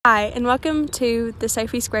Hi, and welcome to the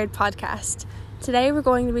Sophie Squared podcast. Today we're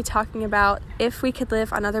going to be talking about if we could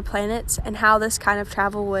live on other planets and how this kind of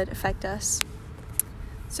travel would affect us.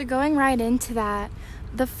 So going right into that,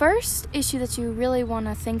 the first issue that you really want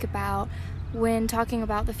to think about when talking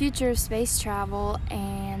about the future of space travel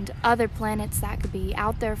and other planets that could be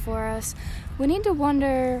out there for us, we need to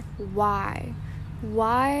wonder why.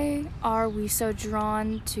 Why are we so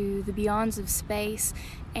drawn to the beyonds of space,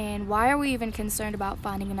 and why are we even concerned about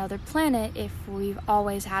finding another planet if we've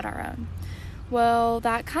always had our own? Well,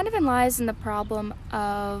 that kind of lies in the problem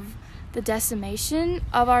of the decimation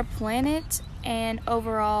of our planet and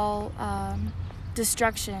overall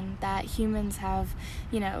destruction that humans have,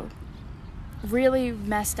 really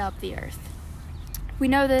messed up the Earth. We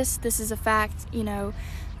know this is a fact,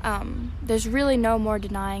 there's really no more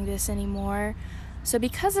denying this anymore. So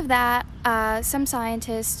because of that, some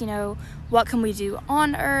scientists, what can we do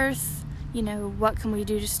on Earth? What can we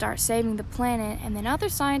do to start saving the planet? And then other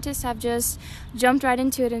scientists have just jumped right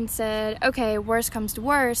into it and said, okay, worst comes to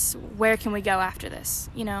worst, where can we go after this?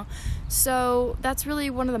 So that's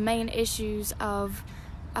really one of the main issues of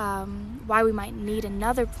why we might need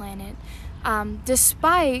another planet,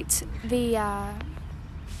 despite the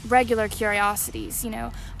regular curiosities.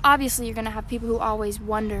 Obviously you're going to have people who always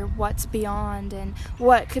wonder what's beyond and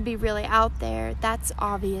what could be really out there. That's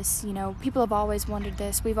obvious. People have always wondered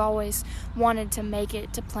this. We've always wanted to make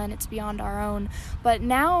it to planets beyond our own, but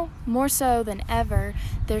now more so than ever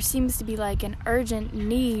there seems to be like an urgent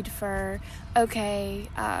need for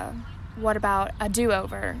what about a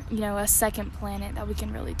do-over, a second planet that we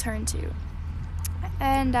can really turn to.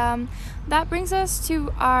 And that brings us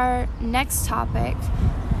to our next topic,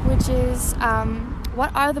 which is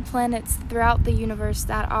what are the planets throughout the universe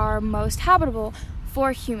that are most habitable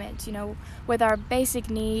for humans, with our basic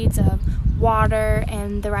needs of water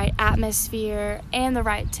and the right atmosphere and the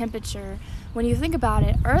right temperature. When you think about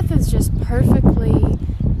it, Earth is just perfectly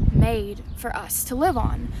made for us to live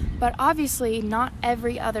on, but obviously not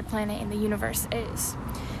every other planet in the universe is.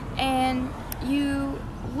 And you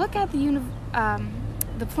look at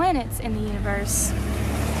the planets in the universe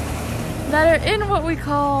that are in what we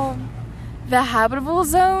call the habitable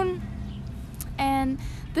zone, and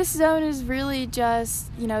this zone is really just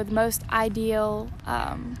the most ideal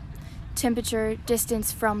temperature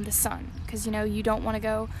distance from the sun, because you don't want to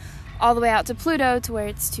go all the way out to Pluto to where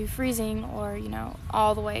it's too freezing, or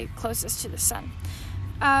all the way closest to the sun.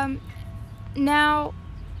 Now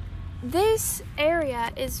this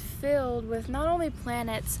area is filled with not only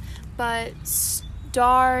planets but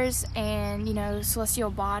stars and celestial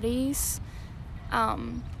bodies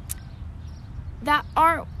that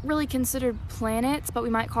aren't really considered planets, but we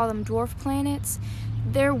might call them dwarf planets.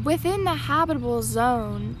 They're within the habitable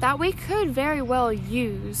zone that we could very well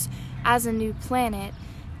use as a new planet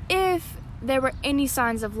if there were any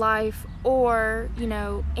signs of life or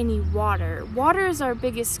any water. Water is our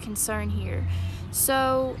biggest concern here.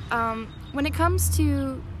 So when it comes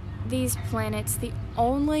to these planets, the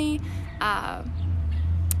only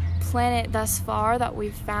planet thus far that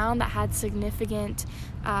we've found that had significant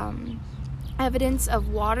evidence of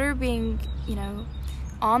water being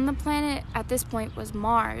on the planet at this point was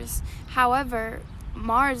Mars. However,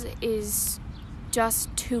 Mars is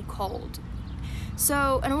just too cold.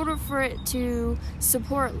 So in order for it to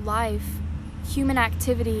support life, human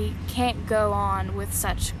activity can't go on with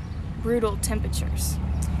such brutal temperatures.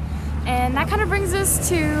 And that kind of brings us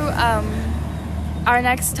to our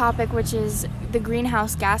next topic, which is the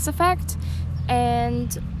greenhouse gas effect,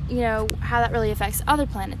 and how that really affects other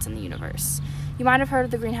planets in the universe. You might have heard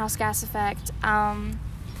of the greenhouse gas effect.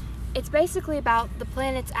 It's basically about the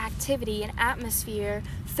planet's activity and atmosphere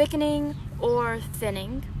thickening or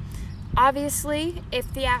thinning. Obviously,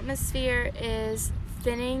 if the atmosphere is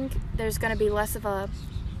thinning, there's going to be less of a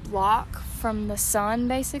block from the sun,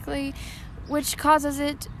 basically, which causes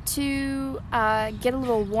it to get a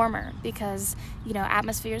little warmer because,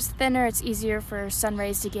 atmosphere is thinner, it's easier for sun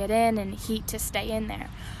rays to get in and heat to stay in there.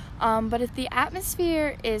 But if the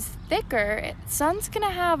atmosphere is thicker, sun's going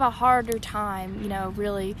to have a harder time,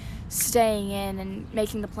 really staying in and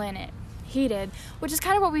making the planet heated, which is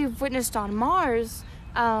kind of what we've witnessed on Mars.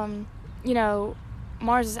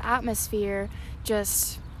 Mars's atmosphere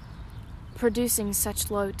just producing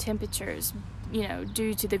such low temperatures,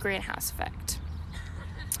 due to the greenhouse effect.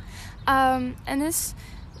 And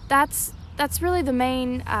that's really the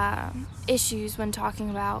main issues when talking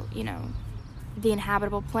about, the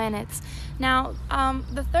inhabitable planets. Now,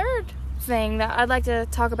 the third thing that I'd like to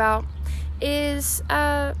talk about is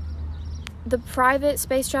the private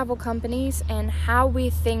space travel companies and how we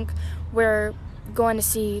think we're going to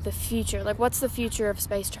see the future. Like, what's the future of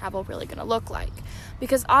space travel really going to look like?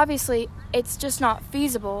 Because obviously it's just not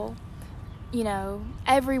feasible.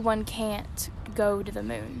 Everyone can't go to the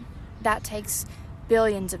moon. That takes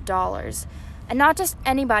billions of dollars. And not just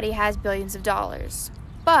anybody has billions of dollars,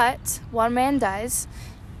 but one man does,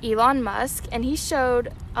 Elon Musk, and he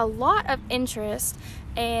showed a lot of interest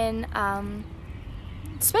in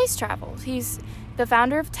space travel. He's the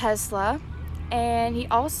founder of Tesla, and he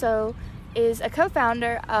also is a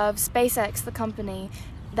co-founder of SpaceX, the company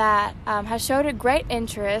that has showed a great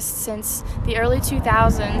interest since the early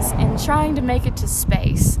 2000s in trying to make it to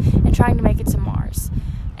space and trying to make it to Mars.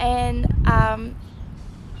 And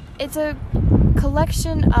it's a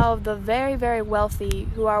collection of the very, very wealthy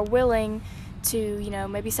who are willing to,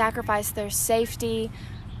 maybe sacrifice their safety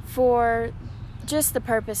for just the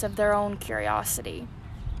purpose of their own curiosity.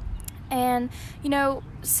 And,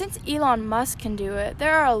 since Elon Musk can do it,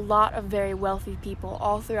 there are a lot of very wealthy people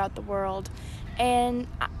all throughout the world. And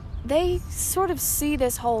they sort of see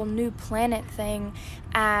this whole new planet thing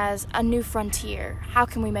as a new frontier. How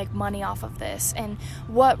can we make money off of this? And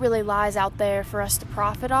what really lies out there for us to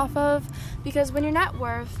profit off of? Because when your net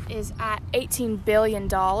worth is at $18 billion,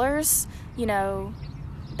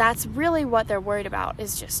 that's really what they're worried about,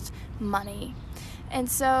 is just money. And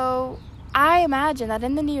so I imagine that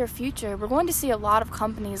in the near future, we're going to see a lot of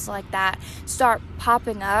companies like that start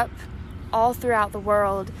popping up all throughout the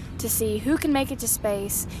world to see who can make it to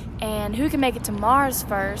space and who can make it to Mars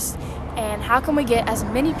first, and how can we get as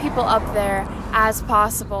many people up there as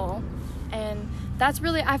possible. And that's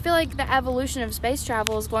really, I feel like the evolution of space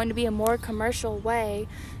travel is going to be a more commercial way,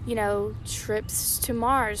 trips to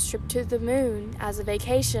Mars, trip to the moon as a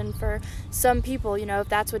vacation for some people, if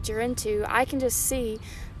that's what you're into. I can just see,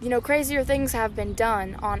 crazier things have been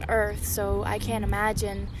done on Earth, so I can't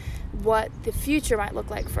imagine what the future might look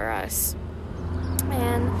like for us.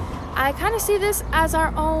 And I kind of see this as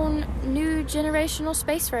our own new generational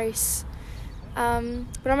space race.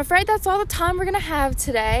 But I'm afraid that's all the time we're going to have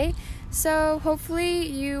today. So hopefully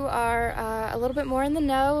you are a little bit more in the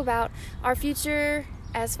know about our future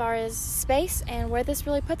as far as space and where this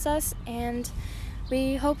really puts us. And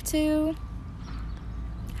we hope to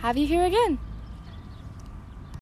have you here again.